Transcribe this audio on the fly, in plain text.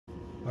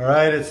All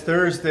right, it's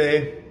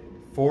Thursday,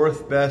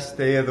 fourth best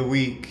day of the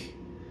week.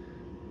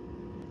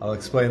 I'll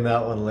explain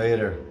that one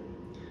later.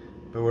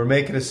 But we're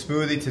making a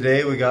smoothie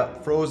today. We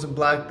got frozen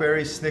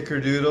blackberries,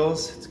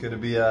 Snickerdoodles. It's gonna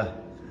be a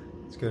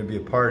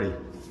party.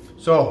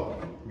 So,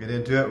 get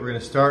into it. We're gonna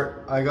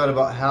start. I got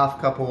about half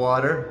cup of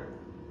water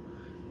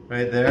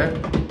right there.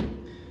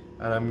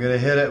 And I'm gonna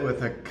hit it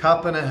with a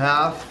cup and a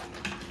half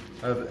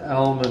of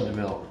almond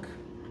milk.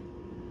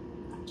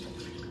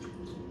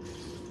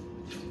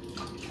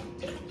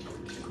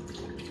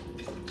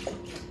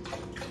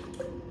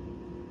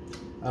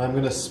 I'm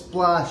gonna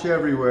splash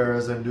everywhere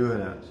as I'm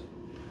doing it.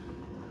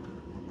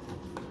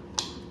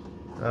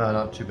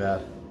 Not too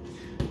bad.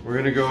 We're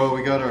gonna go,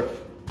 we got our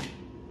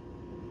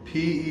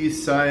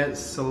PEScience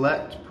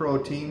Select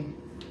Protein.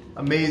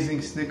 Amazing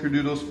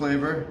Snickerdoodles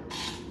flavor.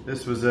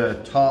 This was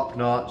a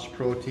top-notch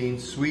protein,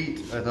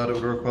 sweet. I thought it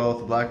would work well with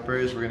the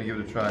blackberries. We're gonna give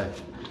it a try.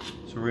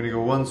 So we're gonna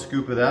go 1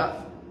 scoop of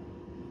that.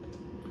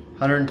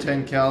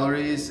 110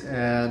 calories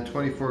and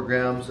 24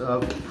 grams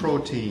of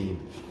protein.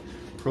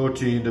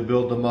 Protein to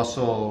build the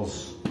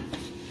muscles.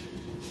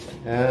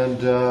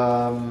 And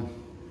I'm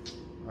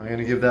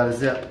gonna give that a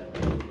zip.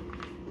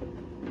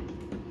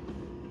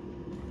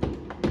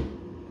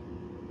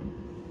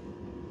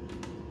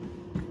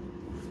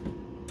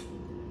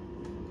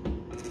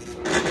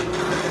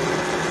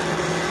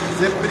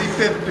 Zippity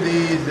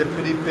pippity,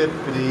 zippity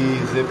pippity,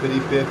 zippity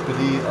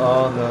pippity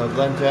on the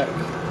Blendtec.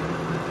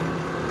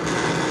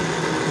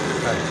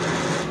 Okay.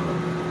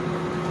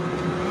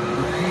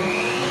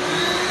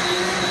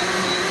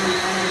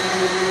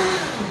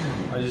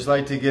 I just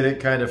like to get it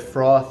kind of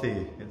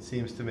frothy. It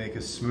seems to make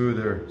a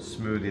smoother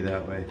smoothie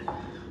that way.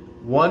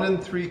 1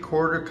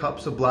 3/4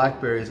 cups of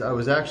blackberries. I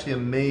was actually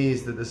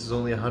amazed that this is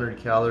only 100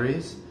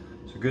 calories.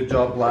 So good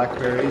job,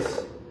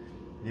 blackberries.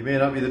 You may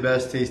not be the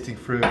best tasting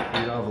fruit, but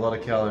you don't have a lot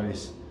of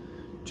calories.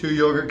 2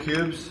 yogurt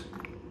cubes.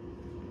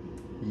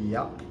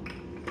 Yep.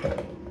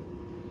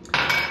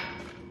 A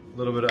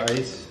little bit of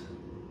ice,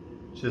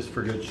 just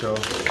for good show.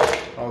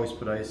 Always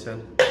put ice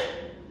in.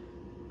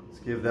 Let's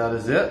give that a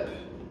zip.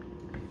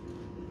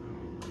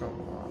 Come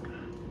on.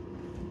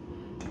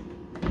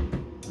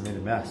 I made a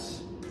mess.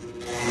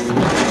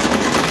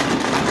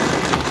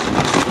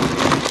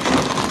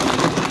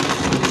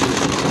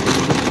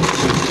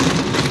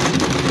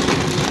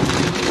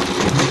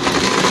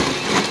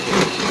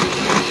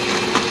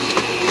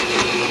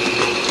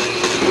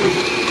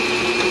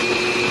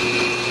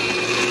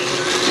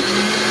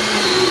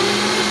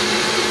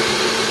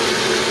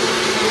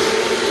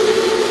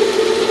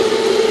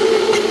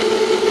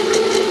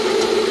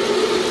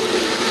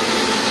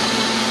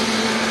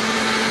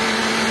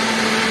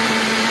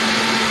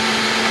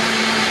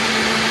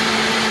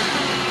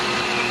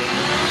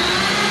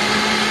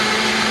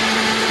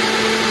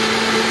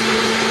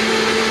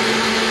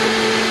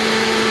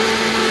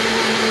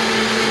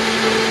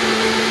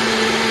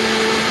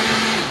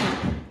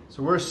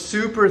 We're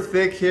super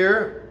thick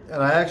here,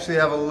 and I actually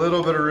have a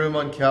little bit of room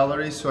on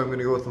calories, so I'm going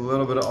to go with a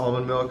little bit of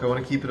almond milk. I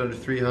want to keep it under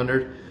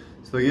 300.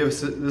 So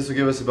this will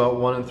give us about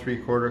 1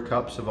 3/4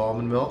 cups of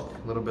almond milk,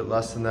 a little bit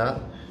less than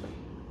that.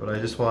 But I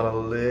just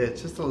want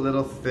it's just a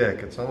little thick.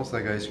 It's almost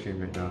like ice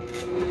cream right now.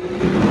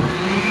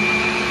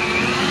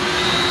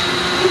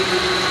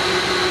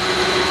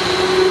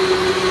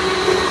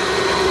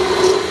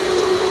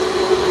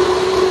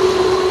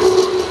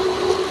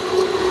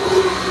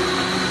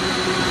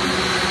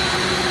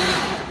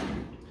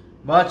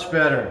 Much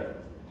better.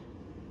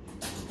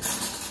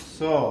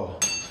 So,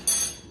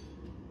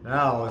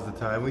 now is the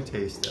time we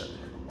taste it.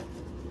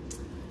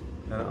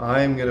 And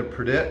I'm gonna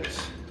predict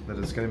that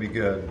it's gonna be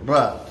good,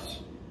 but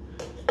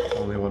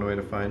only one way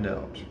to find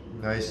out.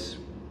 Nice.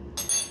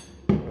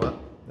 Well,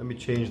 let me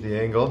change the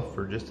angle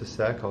for just a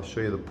sec. I'll show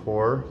you the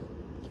pour.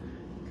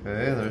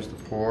 Okay, there's the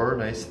pour.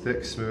 Nice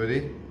thick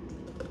smoothie.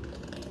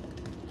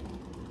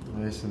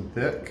 Nice and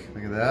thick.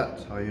 Look at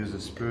that. I'll use a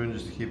spoon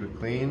just to keep it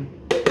clean.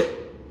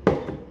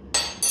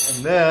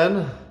 And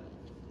then,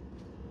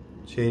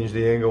 change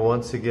the angle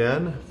once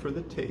again for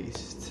the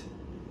taste.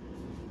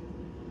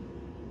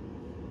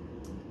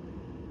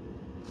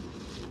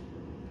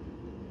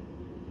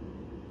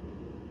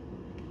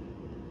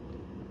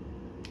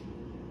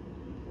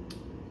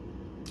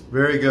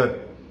 Very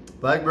good.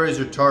 Blackberries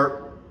are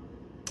tart.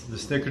 The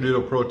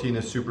Snickerdoodle protein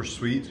is super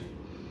sweet.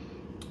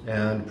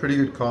 And pretty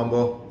good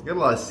combo. Get a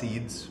lot of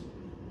seeds,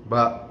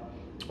 but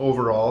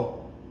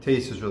overall,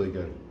 taste is really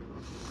good.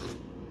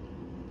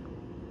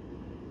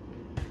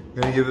 I'm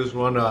gonna give this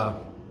one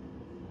a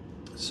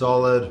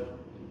solid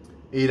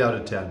 8 out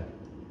of 10.